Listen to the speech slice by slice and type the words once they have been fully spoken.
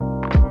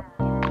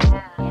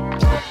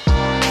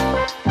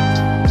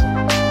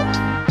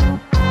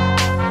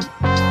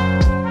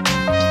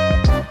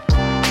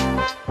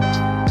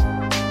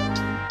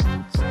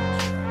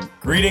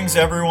Greetings,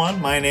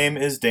 everyone. My name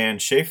is Dan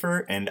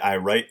Schaefer, and I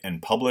write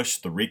and publish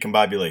the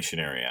Recombobulation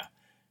Area.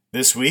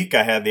 This week,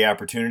 I had the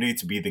opportunity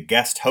to be the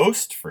guest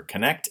host for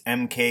Connect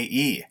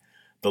MKE,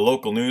 the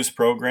local news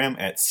program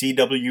at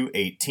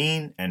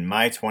CW18 and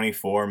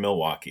My24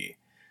 Milwaukee.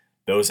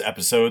 Those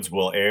episodes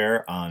will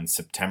air on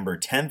September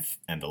 10th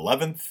and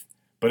 11th,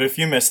 but if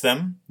you miss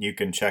them, you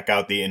can check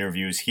out the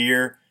interviews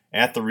here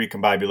at the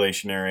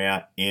Recombobulation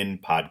Area in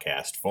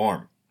podcast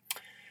form.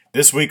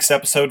 This week's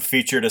episode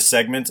featured a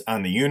segment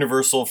on the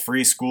Universal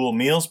Free School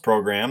Meals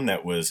program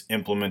that was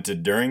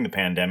implemented during the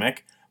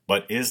pandemic,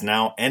 but is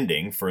now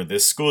ending for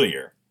this school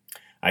year.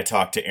 I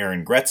talked to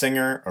Erin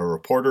Gretzinger, a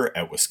reporter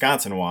at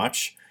Wisconsin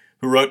Watch,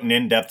 who wrote an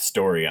in-depth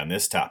story on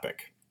this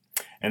topic.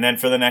 And then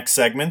for the next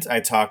segment, I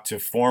talked to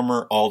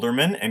former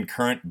alderman and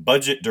current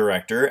budget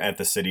director at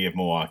the city of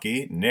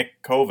Milwaukee,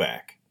 Nick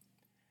Kovac.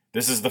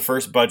 This is the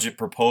first budget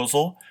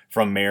proposal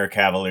from Mayor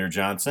Cavalier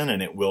Johnson,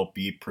 and it will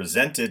be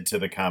presented to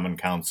the Common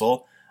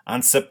Council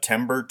on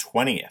September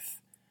 20th.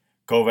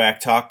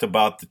 Kovac talked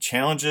about the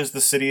challenges the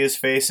city is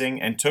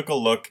facing and took a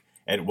look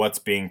at what's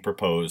being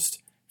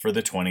proposed for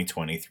the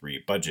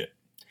 2023 budget.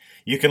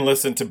 You can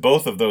listen to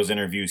both of those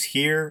interviews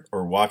here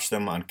or watch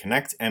them on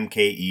Connect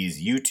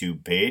MKE's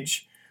YouTube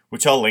page,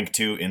 which I'll link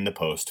to in the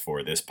post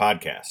for this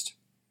podcast.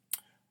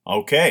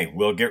 Okay,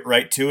 we'll get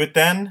right to it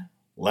then.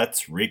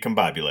 Let's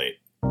recombobulate.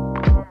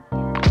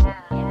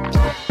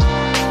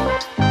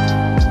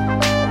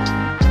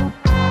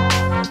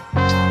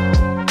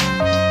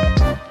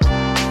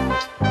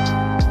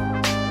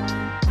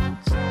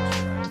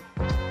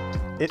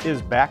 It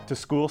is back to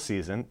school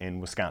season in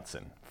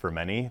Wisconsin. For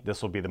many,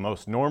 this will be the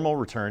most normal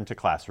return to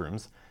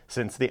classrooms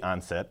since the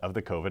onset of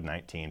the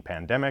COVID-19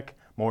 pandemic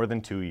more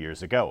than 2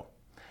 years ago.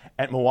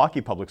 At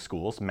Milwaukee Public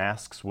Schools,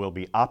 masks will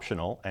be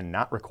optional and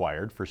not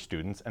required for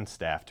students and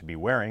staff to be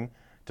wearing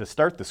to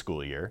start the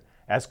school year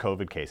as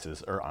COVID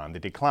cases are on the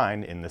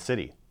decline in the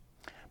city.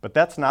 But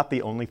that's not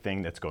the only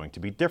thing that's going to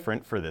be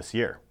different for this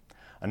year.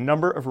 A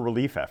number of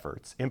relief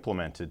efforts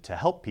implemented to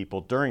help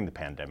people during the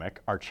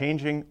pandemic are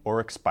changing or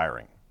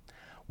expiring.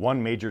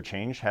 One major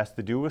change has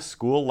to do with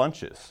school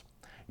lunches.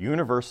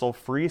 Universal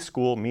free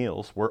school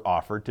meals were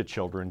offered to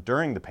children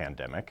during the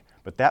pandemic,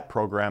 but that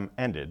program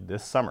ended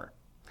this summer.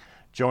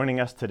 Joining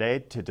us today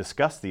to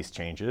discuss these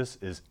changes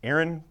is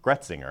Erin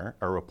Gretzinger,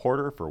 a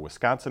reporter for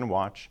Wisconsin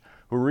Watch,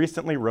 who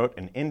recently wrote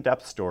an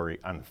in-depth story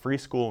on the free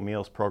school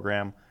meals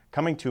program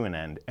coming to an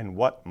end and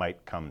what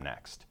might come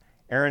next.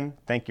 Erin,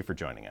 thank you for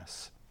joining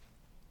us.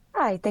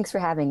 Hi, thanks for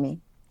having me.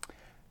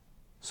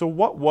 So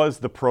what was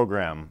the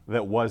program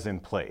that was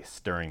in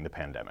place during the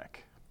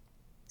pandemic?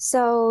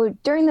 So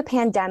during the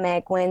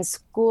pandemic, when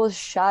schools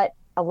shut,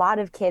 a lot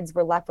of kids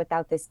were left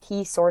without this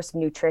key source of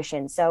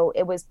nutrition. So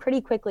it was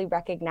pretty quickly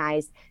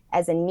recognized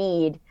as a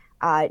need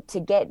to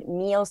get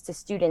meals to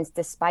students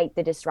despite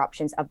the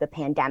disruptions of the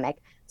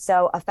pandemic.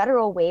 So a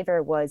federal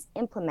waiver was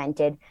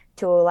implemented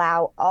to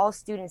allow all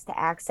students to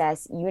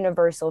access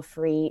universal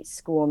free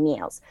school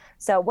meals.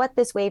 So what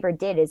this waiver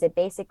did is it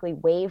basically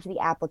waived the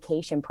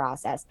application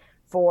process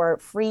for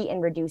free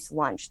and reduced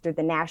lunch through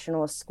the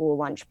National School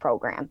Lunch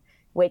Program,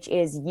 which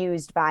is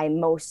used by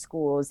most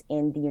schools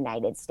in the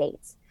United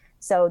States.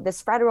 So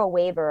this federal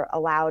waiver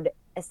allowed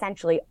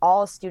essentially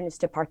all students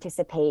to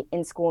participate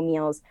in school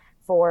meals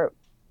for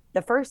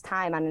the first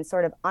time on a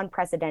sort of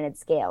unprecedented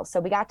scale. So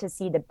we got to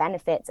see the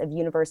benefits of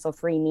universal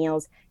free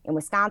meals in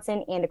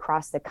Wisconsin and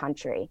across the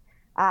country.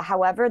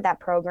 However, that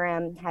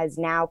program has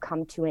now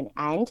come to an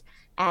end,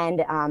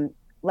 and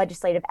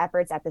legislative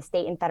efforts at the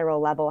state and federal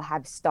level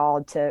have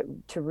stalled to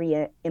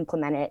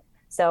re-implement it.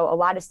 So a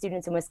lot of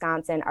students in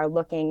Wisconsin are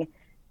looking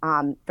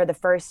for the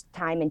first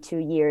time in 2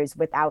 years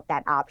without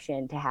that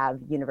option to have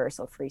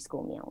universal free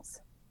school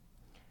meals.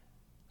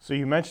 So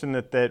you mentioned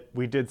that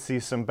we did see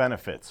some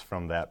benefits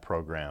from that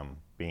program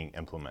being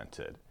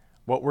implemented.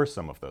 What were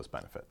some of those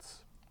benefits?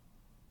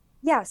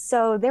 Yeah,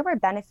 so there were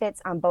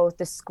benefits on both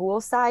the school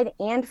side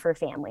and for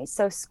families.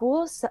 So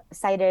schools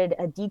cited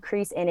a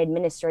decrease in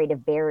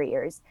administrative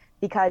barriers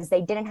because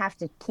they didn't have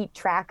to keep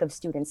track of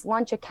students'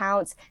 lunch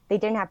accounts. They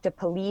didn't have to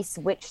police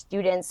which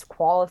students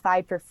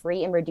qualified for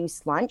free and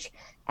reduced lunch.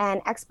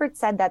 And experts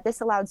said that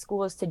this allowed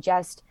schools to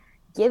just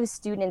give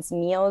students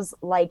meals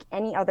like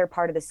any other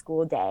part of the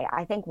school day.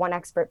 I think one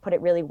expert put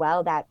it really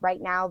well that right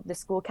now the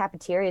school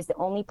cafeteria is the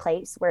only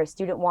place where a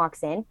student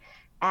walks in,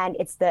 and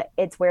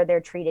it's where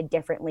they're treated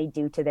differently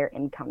due to their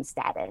income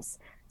status.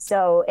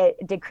 So it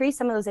decreased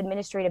some of those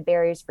administrative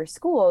barriers for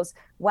schools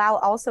while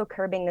also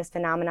curbing this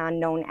phenomenon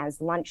known as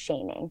lunch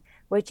shaming,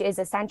 which is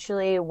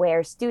essentially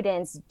where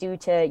students, due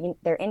to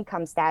their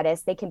income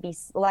status, they can be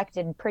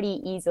selected pretty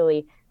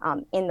easily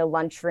in the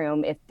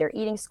lunchroom if they're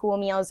eating school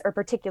meals, or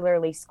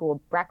particularly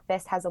school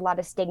breakfast has a lot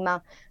of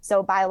stigma.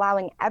 So by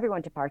allowing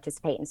everyone to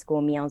participate in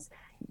school meals,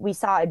 we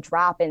saw a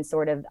drop in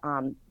sort of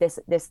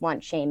this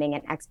lunch shaming,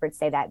 and experts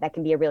say that that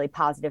can be a really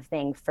positive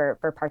thing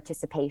for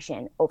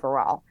participation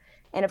overall.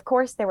 And of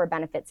course, there were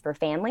benefits for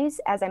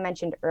families. As I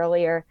mentioned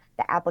earlier,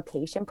 the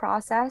application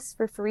process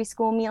for free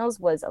school meals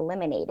was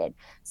eliminated.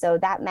 So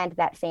that meant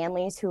that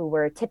families who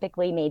were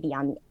typically maybe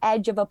on the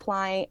edge of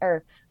applying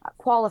or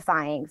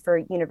qualifying for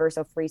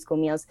universal free school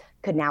meals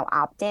could now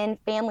opt in.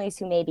 Families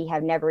who maybe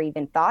have never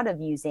even thought of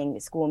using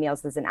school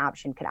meals as an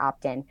option could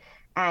opt in.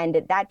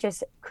 And that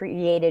just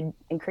created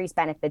increased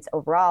benefits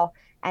overall.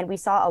 And we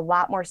saw a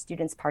lot more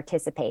students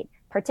participate,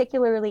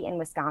 particularly in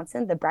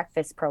Wisconsin. The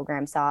breakfast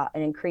program saw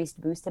an increased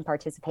boost in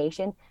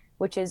participation,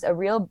 which is a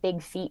real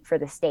big feat for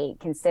the state,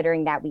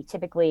 considering that we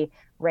typically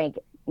rank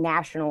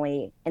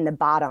nationally in the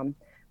bottom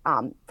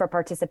for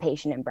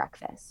participation in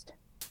breakfast.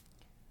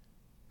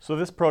 So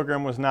this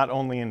program was not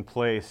only in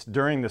place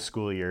during the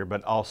school year,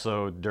 but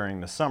also during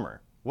the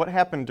summer. What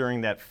happened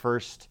during that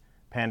first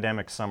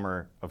pandemic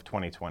summer of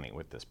 2020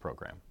 with this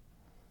program?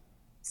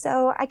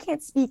 So I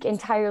can't speak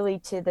entirely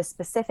to the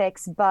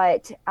specifics,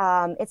 but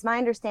it's my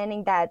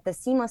understanding that the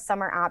seamless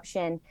summer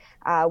option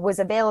was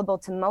available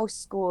to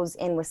most schools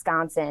in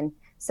Wisconsin.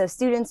 So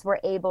students were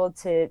able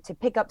to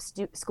pick up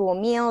school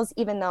meals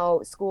even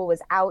though school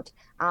was out,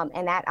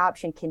 and that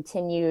option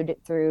continued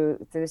through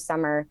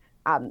summer,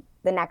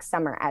 the next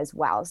summer as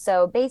well.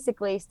 So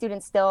basically,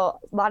 a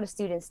lot of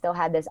students still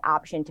had this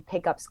option to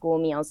pick up school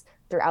meals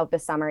throughout the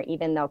summer,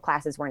 even though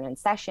classes weren't in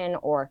session,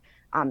 or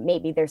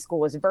maybe their school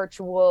was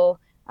virtual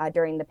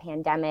during the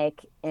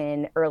pandemic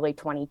in early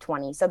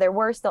 2020. So there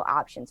were still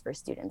options for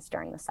students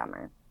during the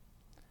summer.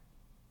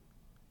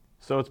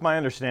 So it's my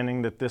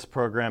understanding that this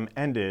program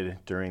ended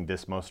during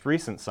this most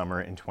recent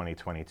summer in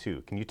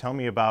 2022. Can you tell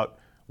me about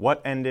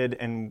what ended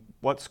and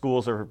what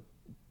schools are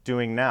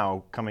doing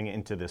now coming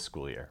into this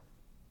school year?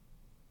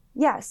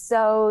 Yes,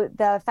 so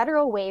the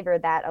federal waiver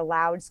that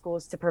allowed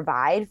schools to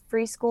provide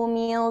free school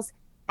meals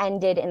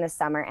ended in the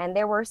summer, and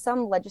there were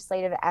some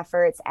legislative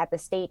efforts at the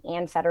state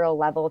and federal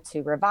level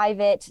to revive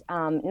it,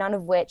 none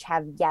of which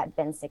have yet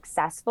been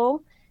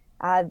successful.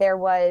 There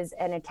was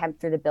an attempt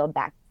through the Build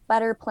Back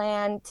Better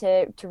plan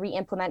to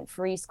re-implement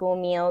free school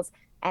meals,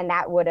 and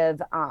that would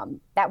have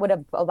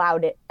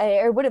allowed it,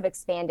 or would have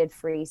expanded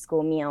free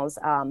school meals,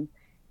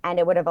 and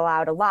it would have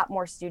allowed a lot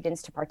more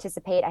students to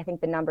participate. I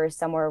think the number is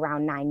somewhere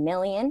around 9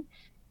 million.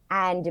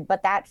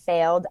 But that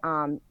failed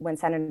when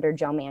Senator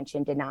Joe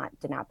Manchin did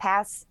not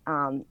pass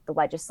the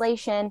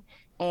legislation,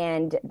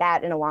 and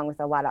that, and along with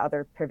a lot of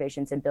other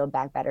provisions in Build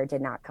Back Better,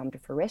 did not come to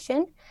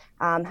fruition.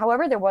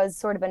 However, there was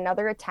sort of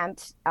another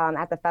attempt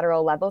at the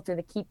federal level through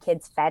the Keep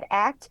Kids Fed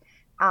Act,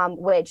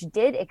 which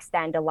did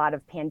extend a lot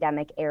of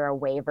pandemic era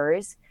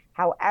waivers.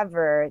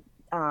 However,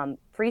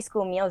 free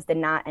school meals did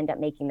not end up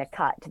making the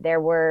cut. There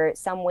were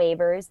some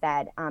waivers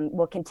that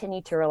will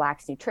continue to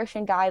relax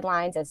nutrition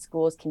guidelines as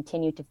schools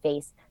continue to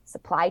face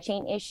supply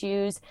chain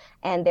issues.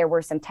 And there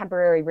were some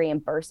temporary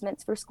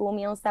reimbursements for school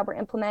meals that were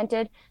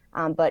implemented.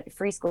 But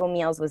free school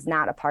meals was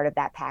not a part of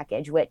that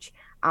package, which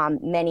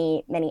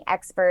many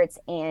experts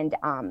and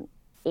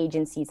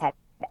agencies had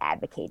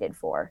advocated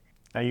for.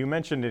 Now, you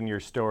mentioned in your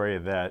story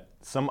that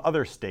some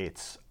other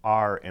states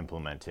are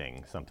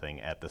implementing something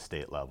at the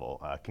state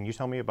level. Can you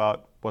tell me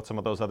about what some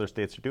of those other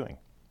states are doing?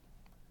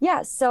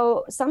 Yeah,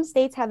 so some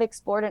states have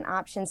explored an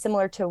option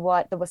similar to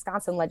what the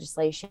Wisconsin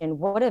legislation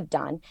would have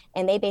done,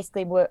 and they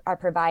basically are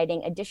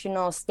providing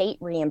additional state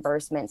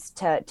reimbursements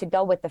to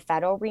go with the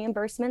federal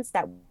reimbursements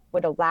that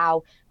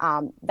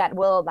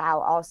will allow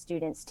all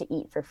students to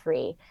eat for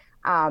free.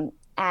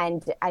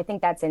 And I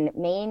think that's in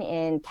Maine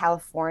and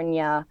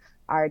California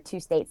are two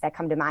states that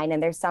come to mind,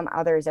 and there's some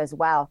others as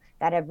well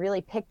that have really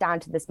picked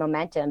onto this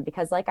momentum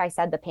because, like I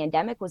said, the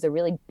pandemic was a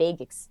really big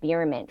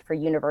experiment for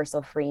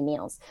universal free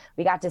meals.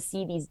 We got to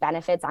see these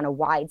benefits on a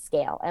wide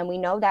scale, and we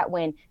know that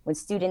when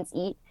students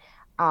eat,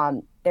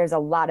 there's a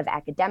lot of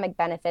academic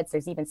benefits.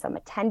 There's even some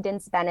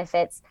attendance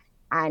benefits,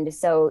 and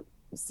so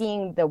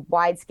seeing the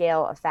wide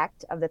scale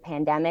effect of the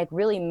pandemic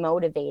really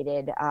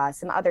motivated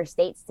some other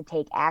states to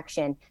take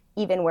action,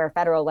 even where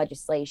federal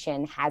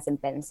legislation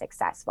hasn't been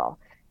successful.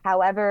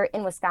 However,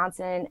 in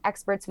Wisconsin,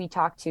 experts we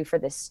talked to for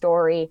this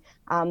story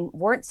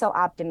weren't so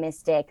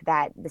optimistic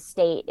that the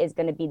state is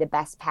going to be the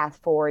best path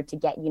forward to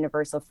get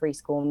universal free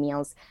school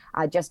meals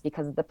just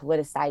because of the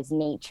politicized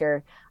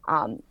nature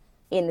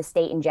in the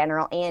state in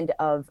general and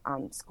of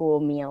school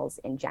meals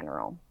in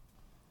general.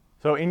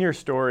 So in your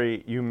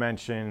story, you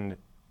mentioned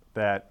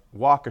that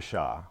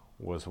Waukesha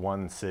was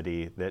one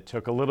city that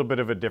took a little bit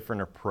of a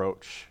different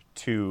approach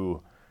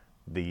to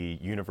the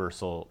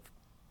universal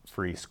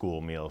free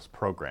school meals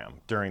program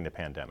during the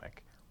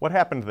pandemic. What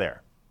happened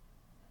there?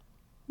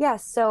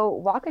 Yes,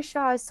 so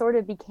Waukesha sort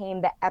of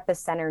became the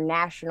epicenter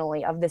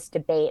nationally of this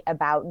debate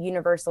about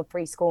universal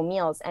free school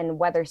meals and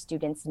whether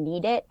students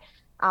need it.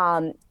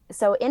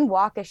 So in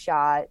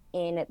Waukesha,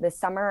 in the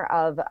summer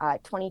of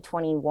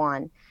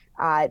 2021,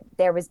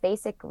 there was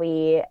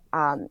basically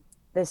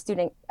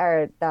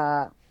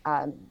the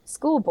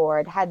school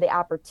board had the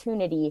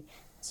opportunity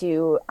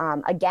to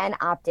again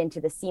opt into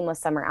the seamless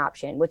summer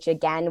option, which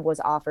again was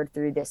offered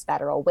through this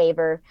federal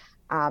waiver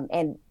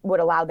and would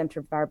allow them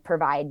to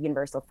provide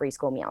universal free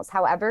school meals.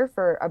 However,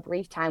 for a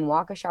brief time,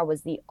 Waukesha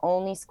was the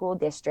only school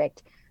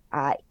district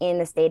in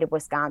the state of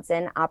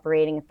Wisconsin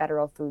operating a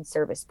federal food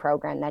service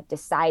program that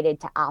decided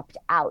to opt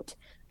out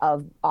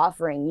of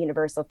offering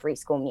universal free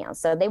school meals.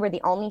 So they were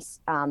the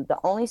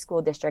only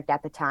school district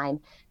at the time,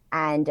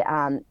 and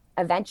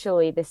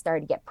eventually this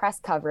started to get press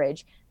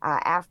coverage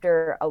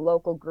after a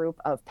local group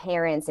of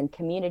parents and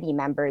community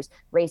members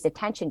raised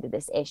attention to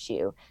this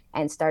issue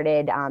and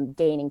started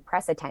gaining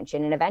press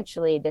attention. And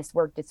eventually this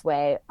worked its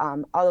way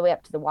all the way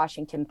up to the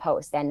Washington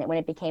Post. And when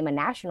it became a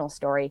national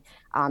story,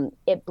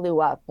 it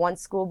blew up. One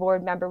school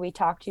board member we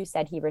talked to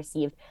said he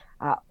received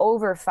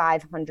over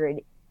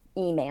 500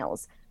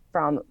 emails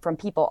from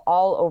people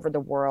all over the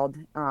world.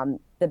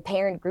 The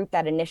parent group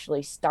that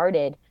initially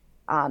started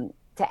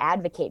to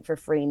advocate for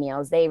free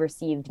meals, they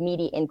received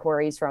media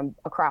inquiries from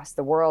across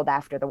the world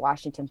after the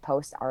Washington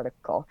Post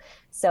article.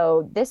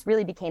 So this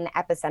really became the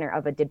epicenter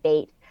of a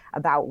debate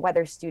about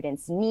whether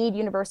students need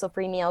universal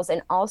free meals.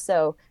 And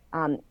also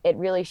it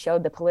really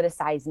showed the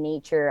politicized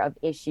nature of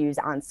issues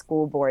on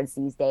school boards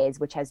these days,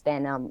 which has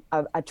been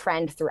a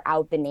trend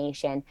throughout the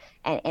nation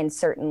and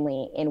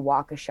certainly in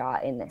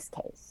Waukesha in this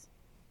case.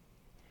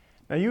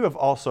 Now, you have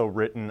also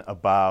written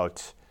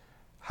about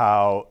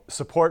how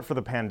support for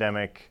the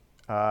pandemic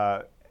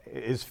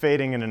is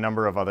fading in a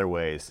number of other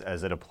ways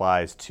as it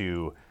applies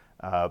to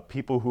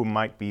people who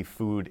might be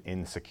food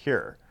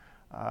insecure.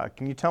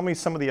 Can you tell me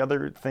some of the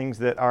other things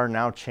that are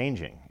now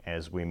changing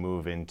as we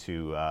move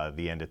into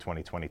the end of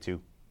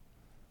 2022?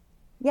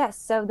 Yes,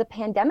 so the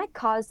pandemic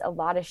caused a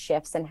lot of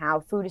shifts in how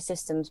food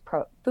assistance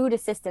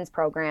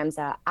programs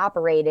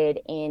operated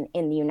in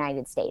the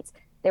United States.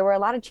 There were a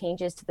lot of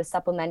changes to the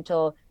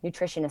Supplemental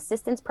Nutrition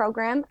Assistance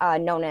Program,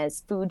 known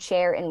as Food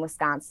Share in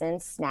Wisconsin,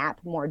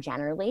 SNAP more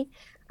generally.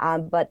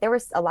 But there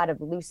was a lot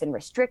of loosened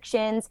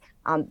restrictions.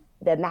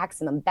 The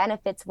maximum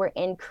benefits were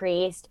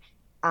increased.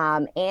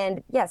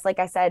 And yes, like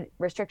I said,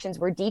 restrictions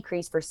were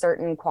decreased for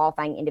certain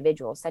qualifying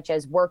individuals, such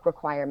as work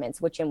requirements,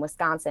 which in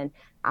Wisconsin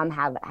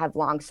have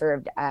long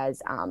served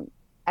as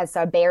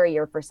a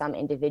barrier for some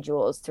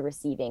individuals to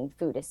receiving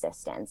food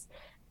assistance.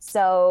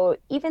 So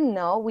even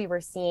though we were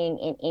seeing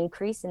an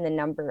increase in the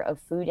number of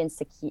food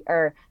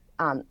insecure,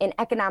 in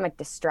economic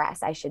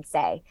distress, I should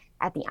say,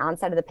 at the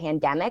onset of the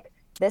pandemic,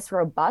 this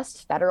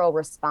robust federal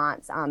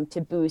response to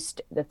boost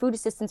the food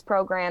assistance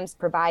programs,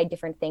 provide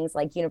different things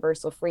like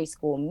universal free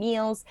school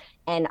meals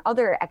and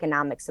other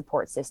economic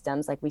support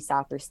systems like we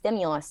saw through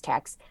stimulus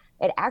checks,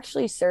 it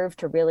actually served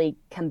to really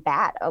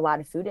combat a lot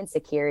of food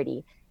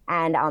insecurity.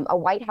 And a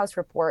White House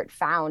report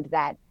found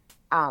that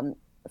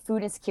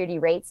food insecurity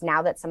rates,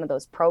 now that some of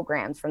those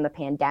programs from the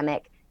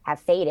pandemic have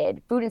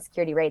faded, food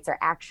insecurity rates are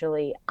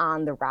actually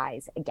on the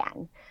rise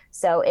again.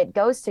 So it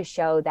goes to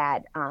show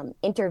that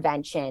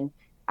intervention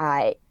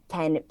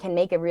can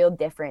make a real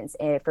difference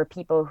for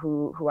people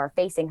who are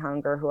facing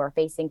hunger, who are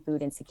facing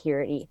food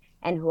insecurity,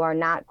 and who are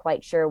not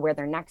quite sure where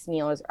their next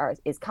meal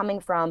is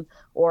coming from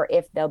or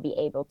if they'll be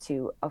able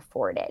to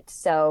afford it.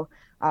 So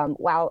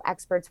while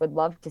experts would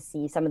love to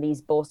see some of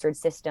these bolstered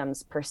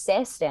systems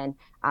persist and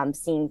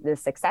seeing the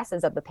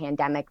successes of the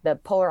pandemic, the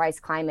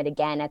polarized climate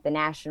again at the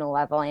national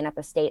level and at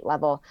the state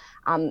level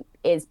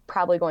is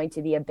probably going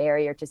to be a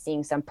barrier to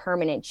seeing some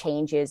permanent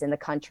changes in the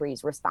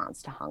country's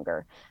response to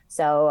hunger.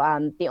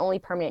 So the only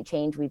permanent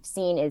change we've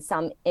seen is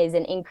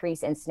an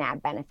increase in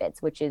SNAP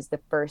benefits, which is the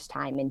first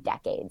time in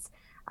decades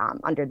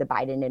under the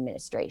Biden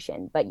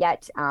administration. But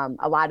yet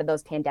a lot of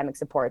those pandemic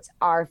supports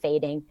are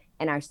fading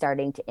and are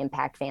starting to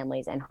impact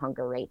families and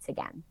hunger rates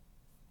again.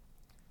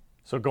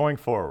 So going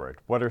forward,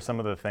 what are some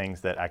of the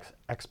things that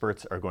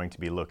experts are going to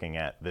be looking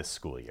at this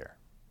school year?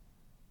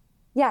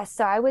 Yes,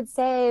 so I would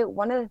say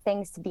one of the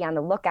things to be on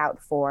the lookout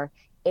for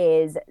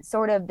is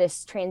sort of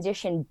this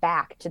transition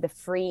back to the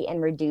free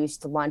and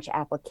reduced lunch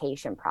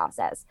application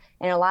process.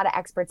 And a lot of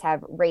experts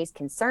have raised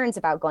concerns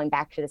about going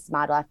back to this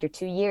model after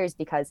 2 years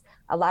because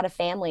a lot of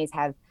families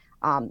have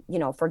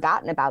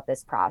forgotten about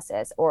this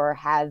process or it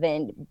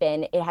hasn't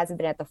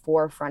been at the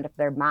forefront of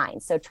their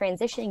minds. So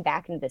transitioning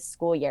back into this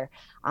school year,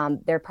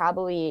 there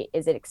probably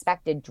is an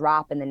expected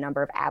drop in the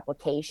number of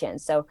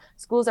applications. So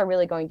schools are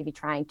really going to be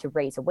trying to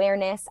raise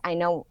awareness. I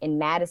know in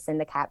Madison,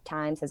 the Cap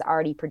Times has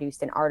already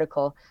produced an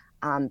article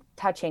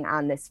touching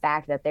on this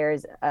fact that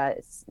there's a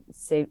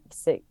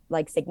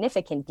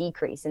significant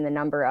decrease in the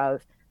number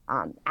of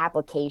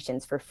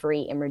applications for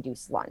free and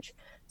reduced lunch.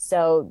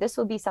 So this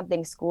will be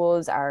something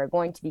schools are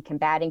going to be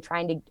combating,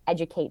 trying to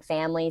educate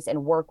families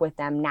and work with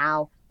them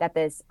now that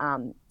this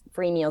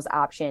free meals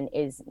option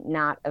is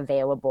not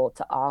available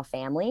to all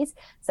families.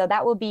 So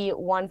that will be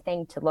one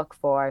thing to look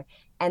for.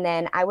 And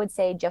then I would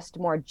say just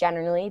more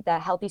generally, the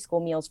Healthy School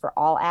Meals for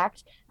All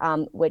Act,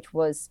 which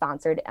was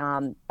sponsored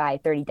by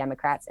 30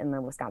 Democrats in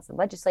the Wisconsin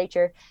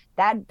legislature.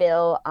 That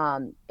bill,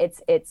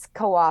 its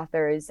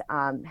co-authors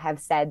have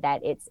said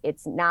that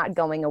it's not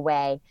going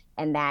away,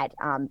 and that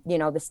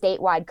the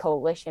statewide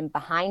coalition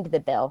behind the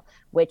bill,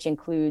 which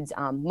includes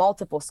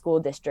multiple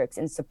school districts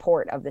in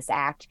support of this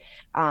act,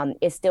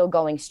 is still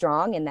going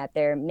strong, and that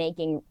they're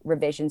making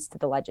revisions to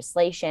the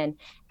legislation,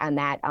 and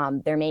that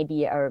there may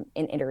be an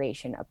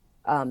iteration of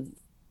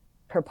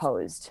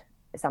proposed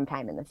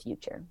sometime in the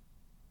future.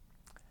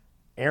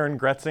 Erin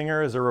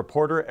Gretzinger is a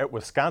reporter at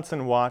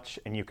Wisconsin Watch,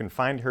 and you can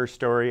find her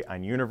story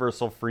on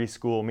universal free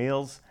school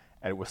meals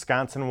at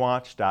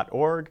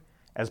wisconsinwatch.org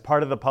as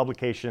part of the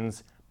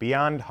publication's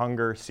Beyond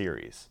Hunger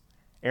series.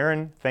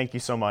 Erin, thank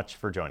you so much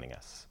for joining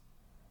us.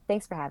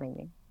 Thanks for having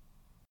me.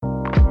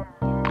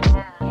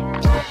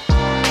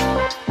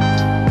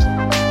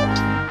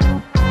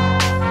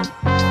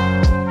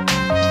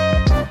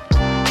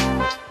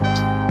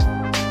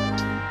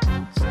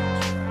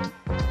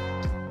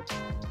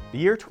 The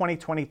year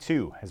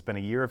 2022 has been a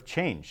year of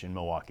change in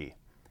Milwaukee.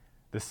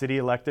 The city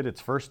elected its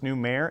first new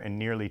mayor in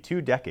nearly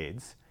 2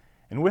 decades,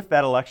 and with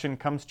that election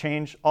comes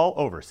change all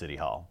over City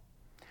Hall.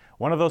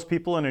 One of those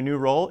people in a new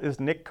role is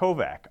Nick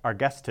Kovac, our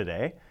guest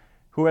today,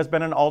 who has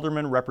been an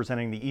alderman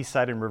representing the East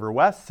Side and River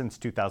West since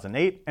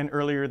 2008, and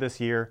earlier this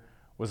year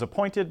was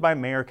appointed by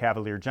Mayor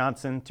Cavalier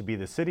Johnson to be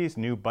the city's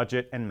new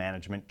budget and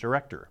management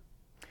director.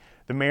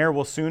 The mayor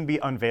will soon be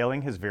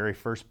unveiling his very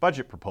first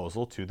budget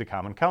proposal to the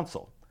Common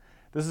Council.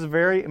 This is a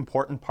very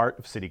important part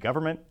of city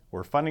government,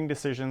 where funding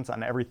decisions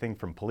on everything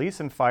from police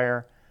and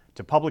fire,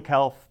 to public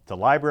health, to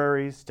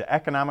libraries, to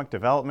economic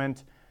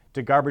development,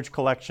 to garbage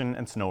collection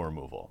and snow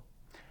removal.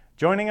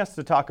 Joining us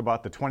to talk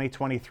about the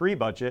 2023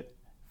 budget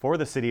for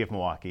the city of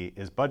Milwaukee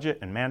is Budget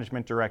and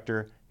Management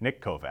Director Nick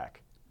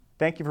Kovac.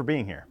 Thank you for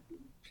being here.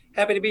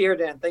 Happy to be here,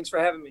 Dan. Thanks for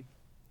having me.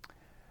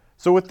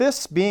 So with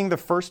this being the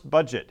first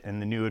budget in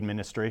the new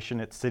administration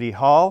at City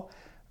Hall,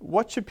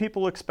 what should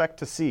people expect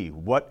to see?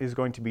 What is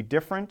going to be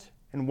different,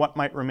 and what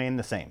might remain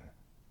the same?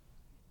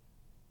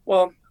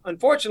 Well,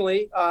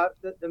 unfortunately,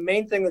 the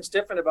main thing that's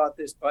different about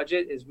this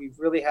budget is we've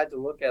really had to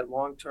look at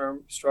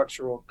long-term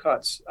structural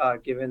cuts,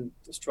 given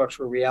the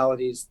structural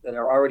realities that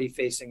are already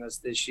facing us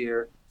this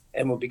year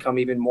and will become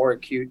even more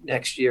acute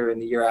next year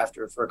and the year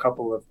after for a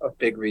couple of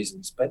big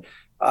reasons. But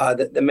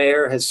the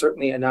mayor has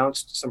certainly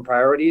announced some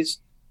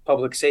priorities: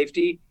 public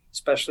safety,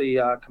 especially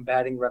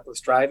combating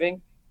reckless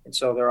driving. And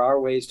so there are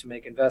ways to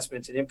make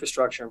investments in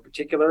infrastructure in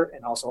particular,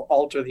 and also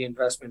alter the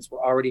investments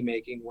we're already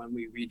making when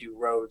we redo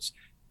roads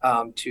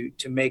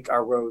to make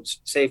our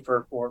roads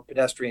safer for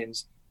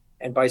pedestrians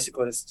and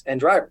bicyclists and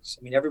drivers.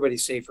 I mean,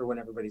 everybody's safer when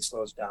everybody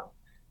slows down.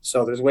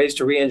 So there's ways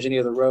to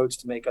re-engineer the roads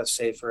to make us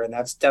safer, and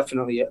that's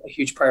definitely a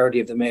huge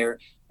priority of the mayor,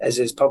 as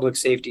is public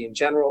safety in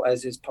general,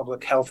 as is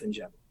public health in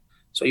general.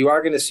 So you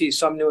are going to see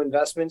some new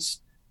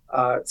investments,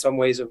 some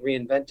ways of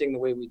reinventing the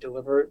way we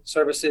deliver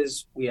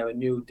services. We have a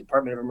new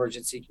Department of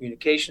Emergency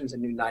Communications, a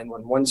new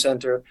 911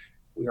 center.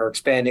 We are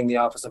expanding the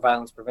Office of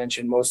Violence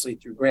Prevention, mostly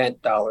through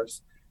grant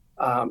dollars.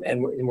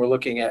 And we're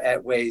looking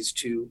at ways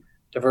to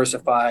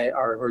diversify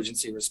our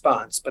emergency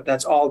response. But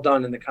that's all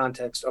done in the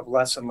context of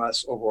less and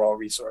less overall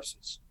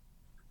resources.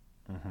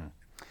 Mm-hmm.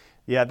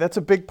 Yeah, that's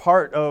a big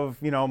part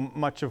of,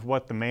 much of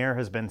what the mayor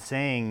has been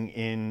saying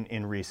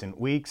in recent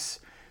weeks,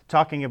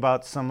 talking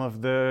about some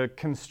of the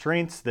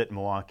constraints that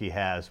Milwaukee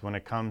has when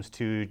it comes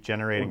to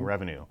generating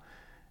revenue.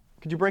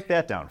 Could you break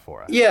that down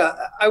for us? Yeah,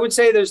 I would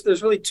say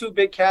there's really 2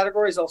 big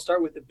categories. I'll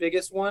start with the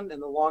biggest one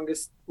and the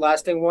longest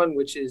lasting one,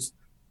 which is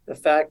the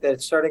fact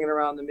that starting in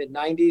around the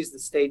mid-90s, the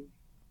state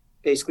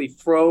basically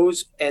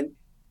froze, and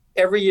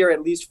every year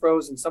at least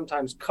froze and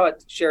sometimes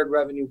cut shared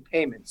revenue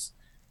payments.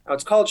 Now,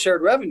 it's called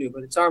shared revenue,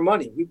 but it's our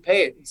money. We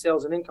pay it in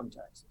sales and income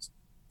taxes.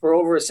 For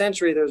over a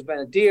century, there's been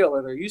a deal,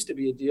 or there used to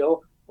be a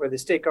deal, where the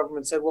state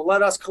government said, well,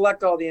 let us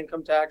collect all the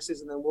income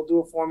taxes, and then we'll do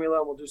a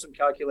formula, we'll do some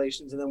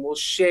calculations, and then we'll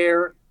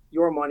share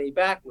your money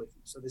back with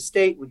you. So the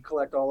state would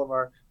collect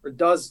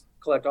does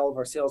collect all of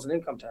our sales and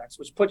income tax,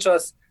 which puts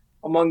us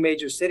among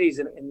major cities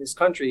in this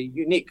country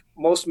unique.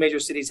 Most major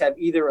cities have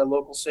either a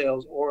local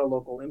sales or a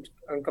local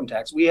income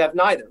tax. We have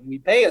neither. We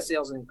pay a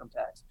sales and income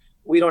tax.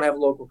 We don't have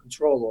local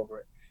control over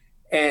it.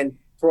 And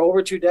for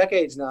over 2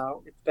 decades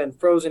now, it's been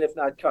frozen, if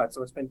not cut.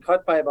 So it's been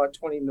cut by about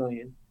 20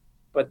 million.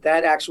 But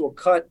that actual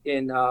cut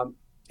in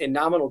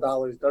nominal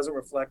dollars doesn't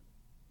reflect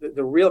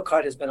the real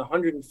cut has been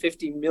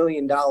 $150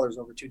 million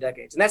over 2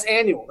 decades. And that's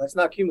annual. That's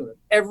not cumulative.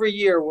 Every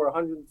year we're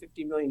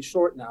 150 million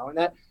short now. And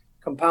that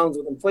compounds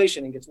with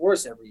inflation and gets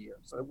worse every year.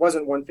 So it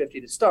wasn't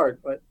 150 to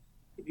start. But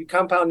if you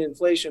compound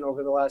inflation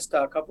over the last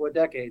couple of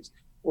decades,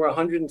 we're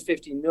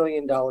 $150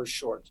 million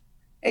short.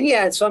 And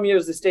yeah, in some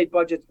years the state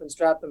budget's been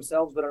strapped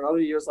themselves. But in other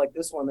years like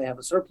this one, they have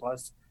a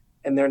surplus.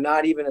 And they're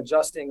not even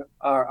adjusting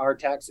our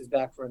taxes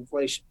back for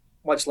inflation,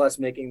 much less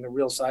making the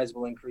real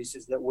sizable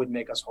increases that would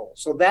make us whole.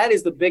 So that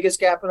is the biggest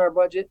gap in our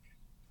budget.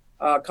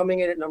 Coming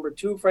in at number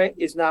 2, Frank,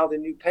 is now the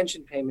new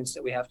pension payments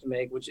that we have to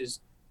make, which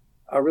is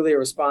really a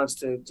response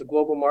to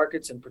global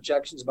markets and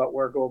projections about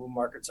where global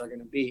markets are going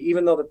to be.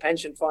 Even though the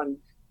pension fund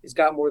has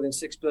got more than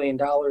 $6 billion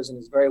and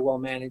is very well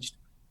managed,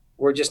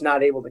 we're just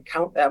not able to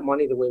count that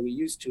money the way we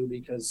used to,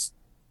 because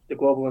the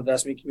global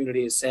investment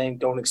community is saying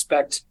don't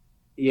expect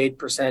the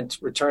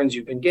 8% returns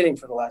you've been getting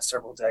for the last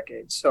several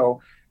decades.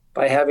 So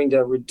by having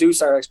to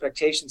reduce our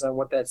expectations on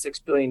what that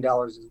 $6 billion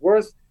is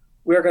worth,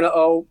 we're going to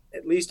owe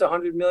at least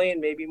 $100 million,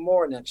 maybe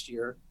more next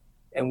year.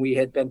 And we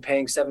had been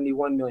paying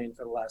 $71 million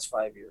for the last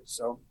 5 years.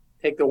 So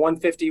take the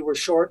 150 we're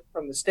short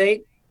from the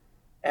state,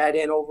 add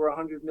in over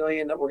 $100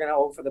 million that we're going to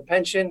owe for the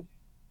pension,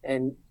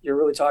 and you're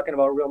really talking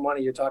about real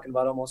money. You're talking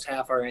about almost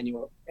half our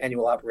annual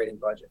operating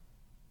budget.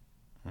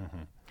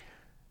 Mm-hmm.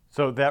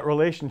 So that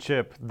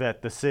relationship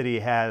that the city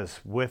has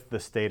with the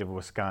state of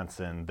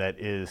Wisconsin that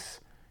is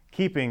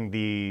keeping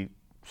the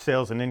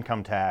sales and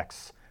income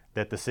tax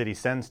that the city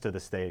sends to the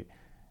state,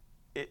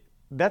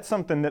 that's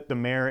something that the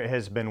mayor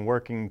has been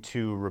working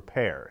to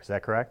repair. Is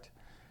that correct?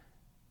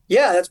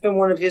 Yeah, that's been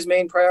one of his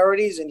main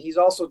priorities. And he's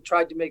also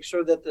tried to make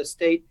sure that the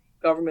state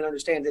government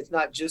understands it's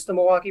not just a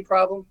Milwaukee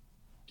problem.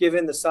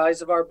 Given the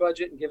size of our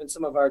budget and given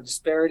some of our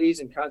disparities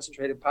and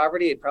concentrated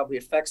poverty, it probably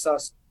affects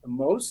us the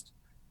most.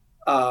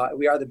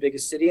 We are the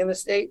biggest city in the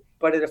state,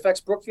 but it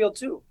affects Brookfield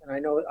too. And I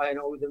know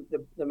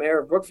the mayor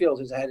of Brookfield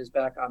has had his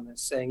back on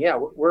this, saying, yeah,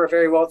 we're a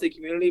very wealthy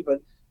community,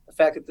 but the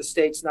fact that the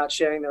state's not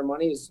sharing their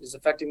money is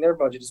affecting their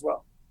budget as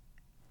well.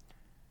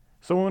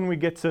 So when we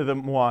get to the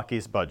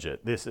Milwaukee's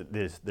budget,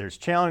 there's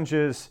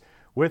challenges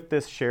with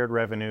this shared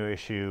revenue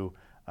issue.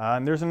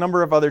 And there's a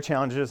number of other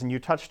challenges, and you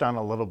touched on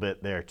a little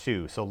bit there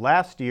too. So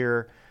last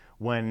year,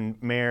 when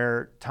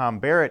Mayor Tom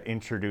Barrett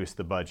introduced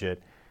the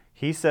budget,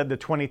 he said the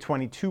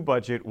 2022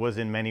 budget was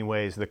in many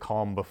ways the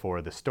calm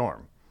before the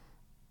storm.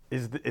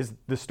 Is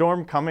the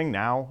storm coming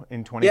now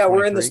in 2023? Yeah,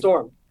 we're in the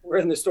storm. We're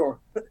in the storm.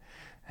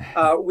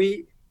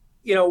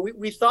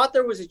 We thought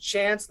there was a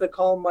chance the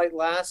calm might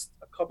last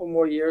a couple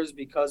more years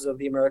because of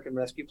the American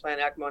Rescue Plan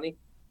Act money,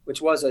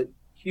 which was a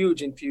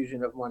huge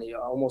infusion of money,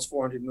 almost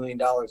 $400 million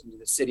into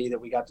the city that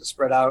we got to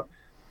spread out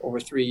over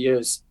 3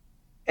 years.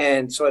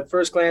 And so at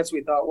first glance,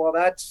 we thought, well,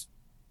 that's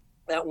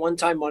that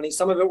one-time money.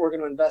 Some of it we're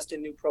going to invest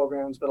in new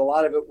programs, but a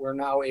lot of it we're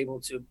now able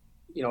to,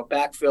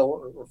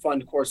 backfill or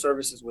fund core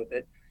services with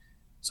it.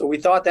 So we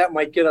thought that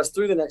might get us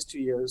through the next 2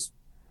 years,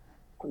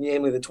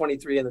 namely the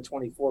 23 and the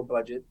 24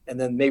 budget, and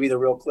then maybe the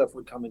real cliff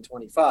would come in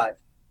 25. I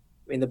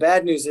mean, the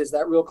bad news is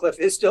that real cliff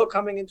is still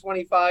coming in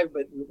 25,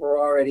 but we're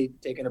already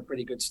taking a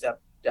pretty good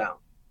step down.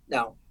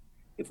 Now,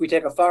 if we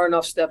take a far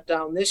enough step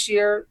down this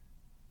year,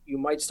 you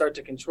might start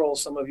to control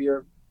some of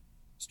your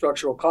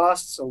structural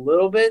costs a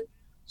little bit.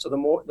 So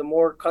the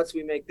more cuts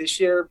we make this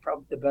year,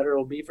 probably the better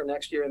it'll be for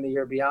next year and the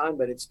year beyond.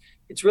 But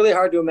it's really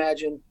hard to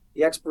imagine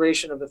the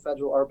expiration of the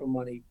federal ARPA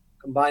money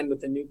combined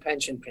with the new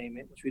pension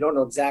payment, which we don't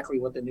know exactly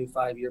what the new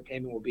 5-year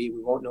payment will be.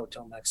 We won't know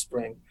till next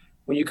spring.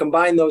 When you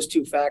combine those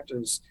two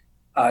factors,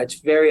 it's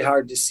very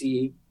hard to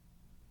see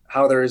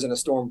how there isn't a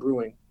storm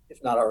brewing,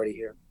 if not already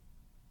here.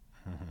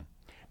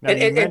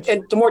 Mm-hmm.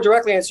 And to more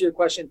directly answer your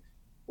question,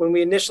 when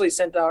we initially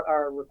sent out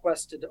our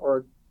request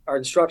or our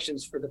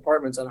instructions for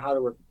departments on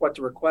what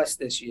to request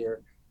this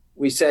year,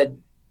 we said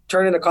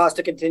turn in a cost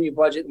to continue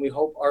budget, and we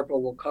hope ARPA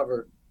will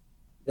cover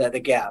the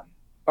gap.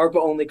 ARPA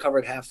only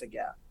covered half the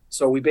gap.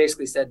 So we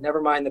basically said,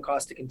 never mind the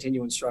cost to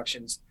continue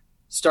instructions,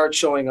 start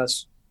showing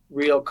us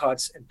real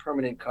cuts and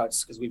permanent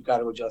cuts, because we've got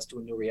to adjust to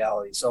a new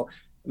reality. So,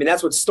 I mean,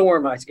 that's what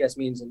storm, I guess,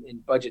 means in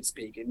budget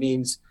speak. It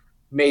means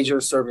major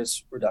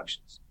service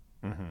reductions.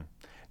 Mm-hmm.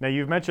 Now,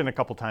 you've mentioned a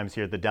couple times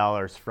here the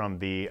dollars from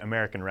the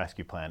American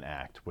Rescue Plan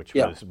Act, which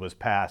was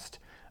passed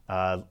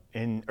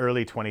in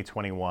early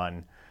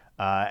 2021.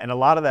 And a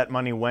lot of that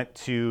money went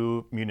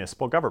to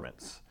municipal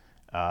governments.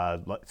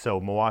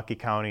 So Milwaukee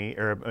County,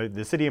 or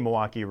the city of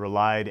Milwaukee,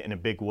 relied in a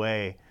big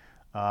way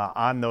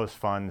on those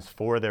funds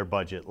for their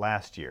budget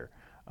last year.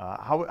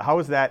 How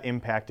is that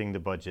impacting the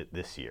budget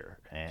this year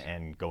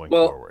and going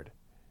forward?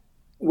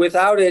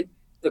 Without it,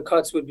 the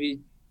cuts would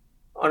be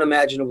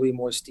unimaginably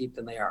more steep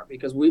than they are,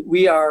 because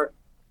we are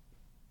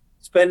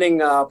spending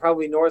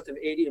probably north of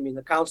 80. I mean,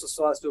 the council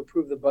still has to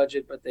approve the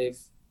budget, but they've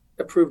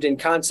approved in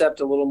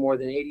concept a little more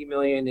than 80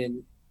 million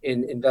in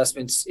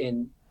investments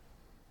in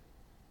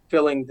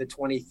filling the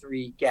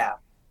 23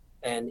 gap,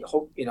 and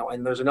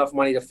and there's enough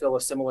money to fill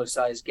a similar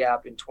size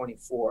gap in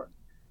 24.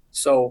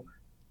 So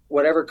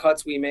whatever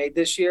cuts we made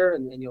this year,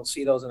 and you'll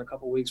see those in a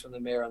couple of weeks when the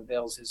mayor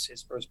unveils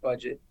his first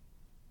budget,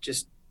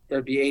 just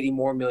there'd be 80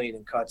 more million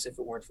in cuts if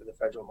it weren't for the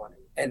federal money.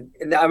 And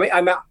I mean,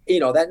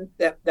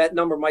 that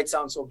number might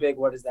sound so big.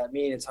 What does that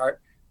mean? It's hard.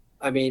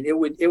 I mean, it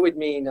would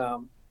mean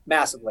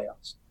massive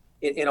layoffs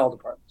in all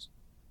departments.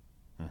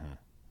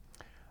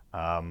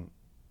 Mm-hmm.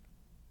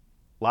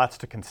 Lots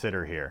to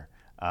consider here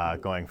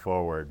going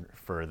forward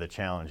for the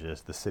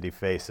challenges the city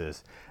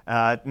faces.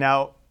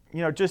 Now,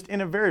 just in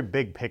a very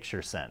big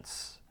picture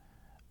sense,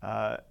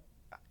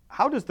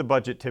 how does the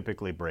budget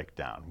typically break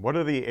down? What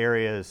are the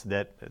areas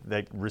that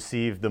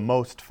receive the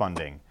most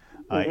funding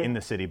in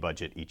the city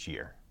budget each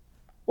year?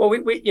 Well, we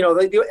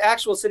the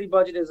actual city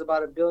budget is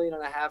about $1.5 billion,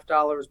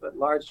 but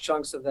large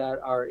chunks of that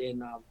are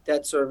in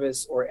debt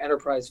service or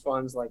enterprise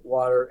funds like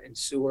water and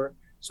sewer.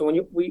 So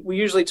we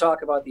usually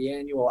talk about the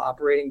annual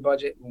operating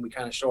budget when we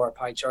kind of show our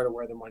pie chart of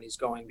where the money's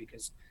going,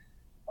 because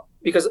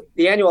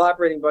the annual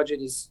operating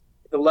budget is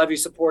the levy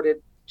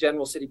supported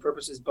general city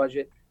purposes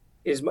budget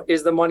is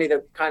the money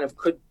that kind of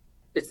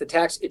it's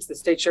the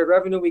state shared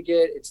revenue we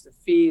get, it's the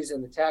fees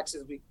and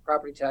the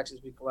property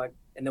taxes we collect,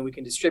 and then we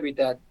can distribute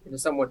that in a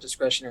somewhat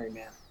discretionary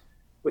manner.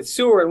 With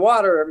sewer and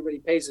water, everybody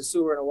pays a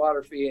sewer and a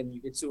water fee, and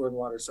you get sewer and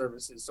water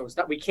services. So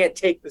we can't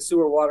take the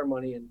sewer water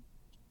money and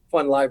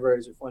fund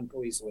libraries or fund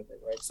police with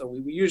it, right? So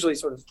we usually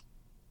sort of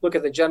look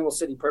at the general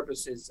city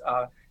purposes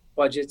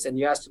budgets, and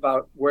you asked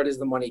about where does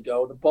the money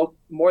go. The bulk,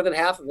 more than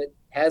half of it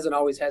has and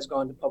always has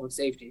gone to public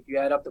safety. If you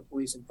add up the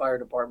police and fire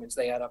departments,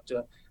 they add up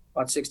to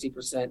about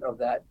 60% of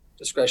that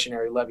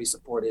discretionary levy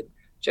supported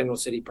general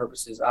city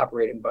purposes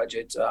operating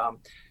budget.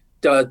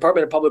 The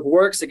Department of Public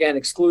Works, again,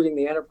 excluding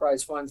the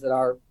enterprise funds that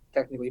are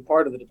technically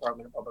part of the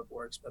Department of Public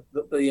Works, but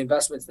the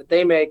investments that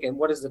they make. And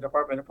what does the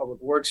Department of Public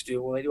Works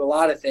do? Well, they do a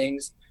lot of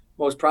things,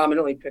 most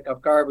prominently pick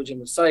up garbage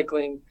and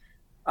recycling,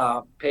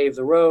 pave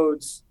the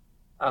roads,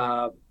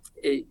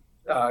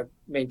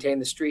 maintain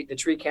the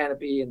tree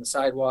canopy and the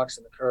sidewalks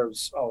and the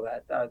curbs, all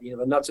that,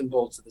 the nuts and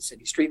bolts of the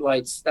city, street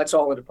lights. That's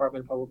all the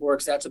Department of Public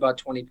Works. That's about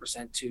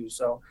 20% too.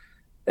 So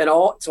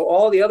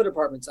all the other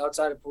departments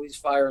outside of police,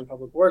 fire, and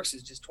public works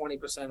is just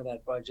 20% of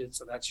that budget.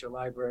 So that's your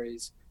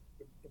libraries,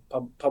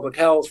 public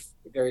health,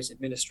 various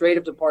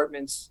administrative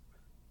departments,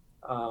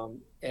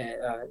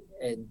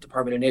 and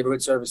Department of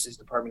Neighborhood Services,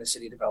 Department of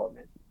City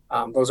Development.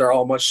 Those are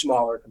all much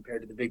smaller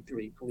compared to the big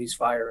three: police,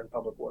 fire, and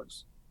public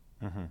works.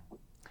 Mm-hmm.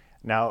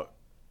 Now,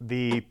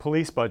 the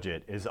police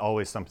budget is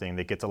always something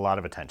that gets a lot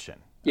of attention.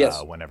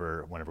 Yes.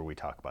 Whenever we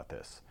talk about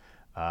this,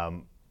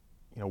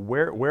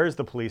 where is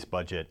the police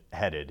budget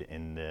headed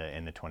in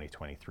the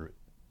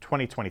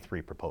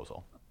 2023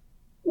 proposal?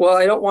 Well,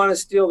 I don't want to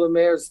steal the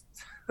mayor's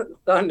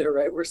thunder,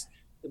 right?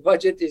 The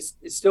budget is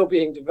still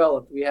being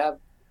developed. We have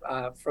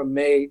from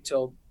May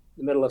till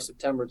the middle of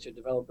September to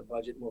develop the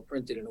budget, and we'll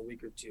print it in a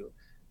week or two.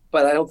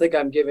 But I don't think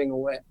I'm giving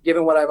away,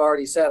 given what I've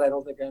already said, I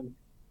don't think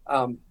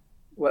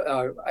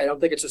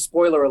it's a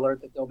spoiler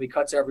alert that there'll be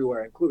cuts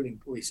everywhere, including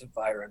police and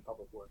fire and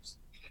public works.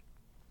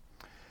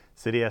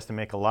 City has to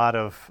make a lot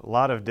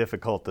of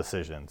difficult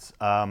decisions.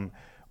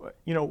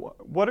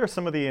 What are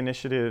some of the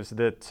initiatives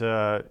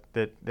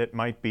that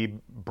might be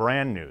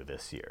brand new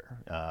this year?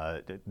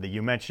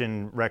 You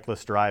mentioned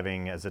reckless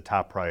driving as a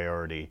top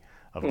priority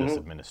of this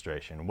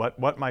administration.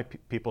 What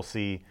might people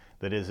see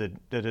that is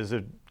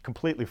a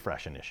completely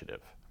fresh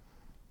initiative?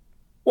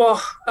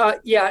 Well,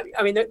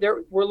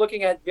 we're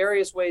looking at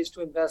various ways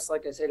to invest,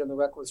 like I said, in the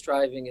reckless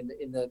driving and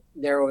in the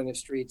narrowing of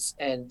streets.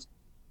 And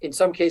in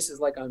some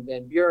cases, like on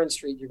Van Buren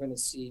Street, you're going to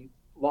see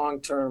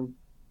long-term,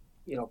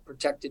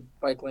 protected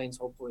bike lanes,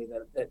 hopefully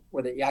that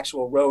where the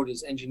actual road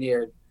is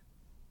engineered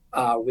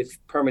with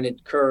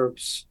permanent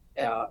curbs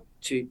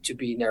to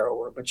be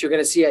narrower. But you're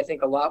going to see, I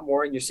think, a lot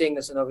more, and you're seeing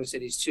this in other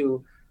cities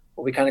too,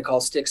 what we kind of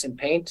call sticks and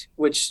paint,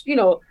 which,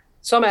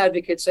 some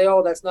advocates say,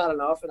 oh, that's not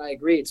enough. And I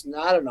agree, it's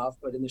not enough.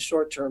 But in the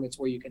short term, it's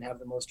where you can have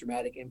the most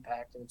dramatic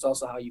impact. And it's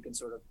also how you can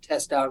sort of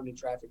test out new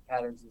traffic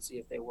patterns and see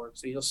if they work.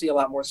 So you'll see a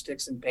lot more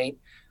sticks and paint,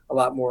 a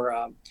lot more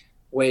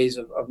ways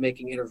of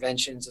making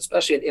interventions,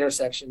 especially at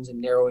intersections and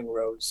narrowing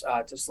roads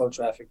to slow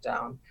traffic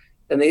down.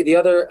 Then the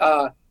other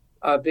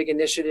big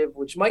initiative,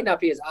 which might not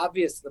be as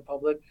obvious to the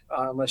public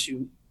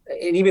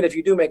and even if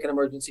you do make an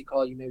emergency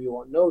call, you maybe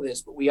won't know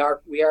this, but we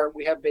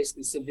have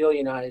basically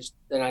civilianized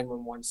the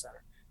 911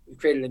 center. We've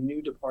created a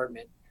new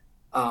department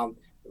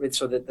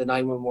so that the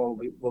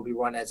 911 will be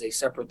run as a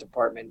separate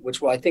department,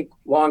 which will, I think,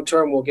 long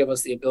term will give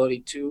us the ability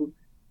to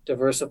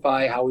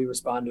diversify how we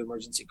respond to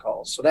emergency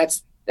calls. So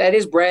that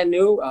is brand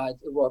new.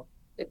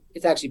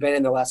 It's actually been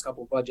in the last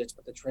couple of budgets,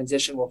 but the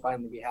transition will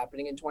finally be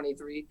happening in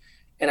 23.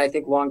 And I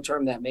think long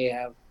term that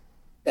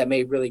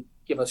may really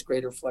give us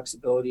greater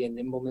flexibility and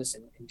nimbleness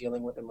in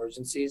dealing with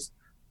emergencies.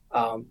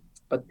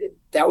 But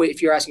that way,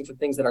 if you're asking for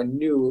things that are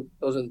new,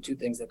 those are the two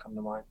things that come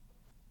to mind.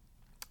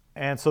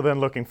 And so then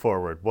looking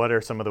forward, what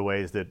are some of the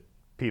ways that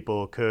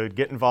people could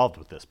get involved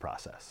with this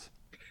process?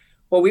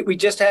 Well, we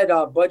just had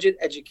Budget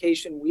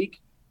Education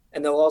Week,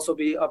 and there'll also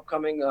be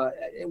upcoming,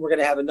 we're going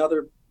to have we're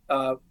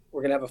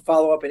going to have a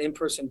follow-up, an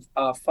in-person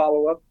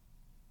follow-up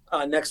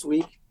next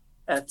week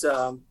at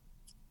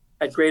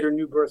Greater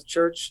New Birth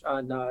Church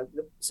on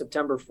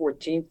September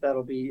 14th.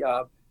 That'll be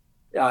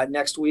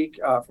next week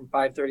from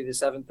 5:30 to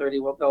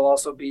 7:30. There'll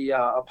also be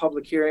a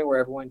public hearing where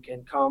everyone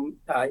can come.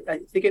 I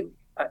think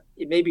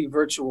it may be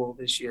virtual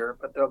this year,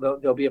 but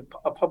there'll be a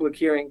public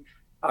hearing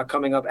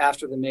coming up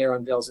after the mayor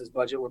unveils his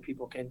budget, where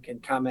people can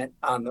comment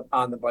on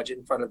the budget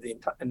in front of the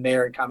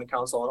mayor and common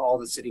council and all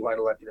the citywide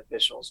elected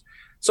officials.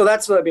 So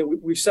that's what I mean.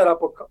 We've set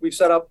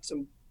up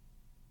some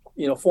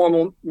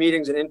formal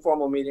meetings and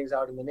informal meetings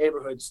out in the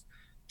neighborhoods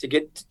to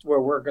get to where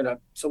we're going to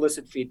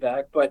solicit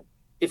feedback. But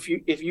if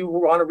you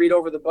want to read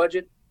over the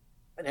budget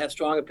and have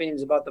strong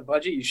opinions about the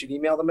budget, you should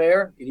email the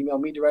mayor. You can email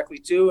me directly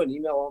too, and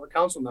email all the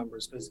council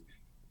members, because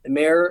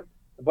the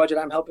budget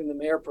I'm helping the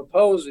mayor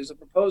propose is a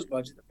proposed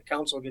budget that the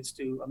council gets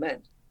to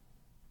amend.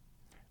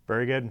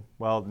 Very good.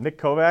 Well, Nick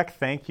Kovac,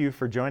 thank you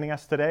for joining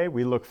us today.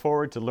 We look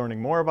forward to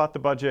learning more about the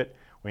budget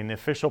when the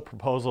official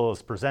proposal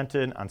is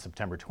presented on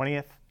September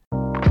 20th.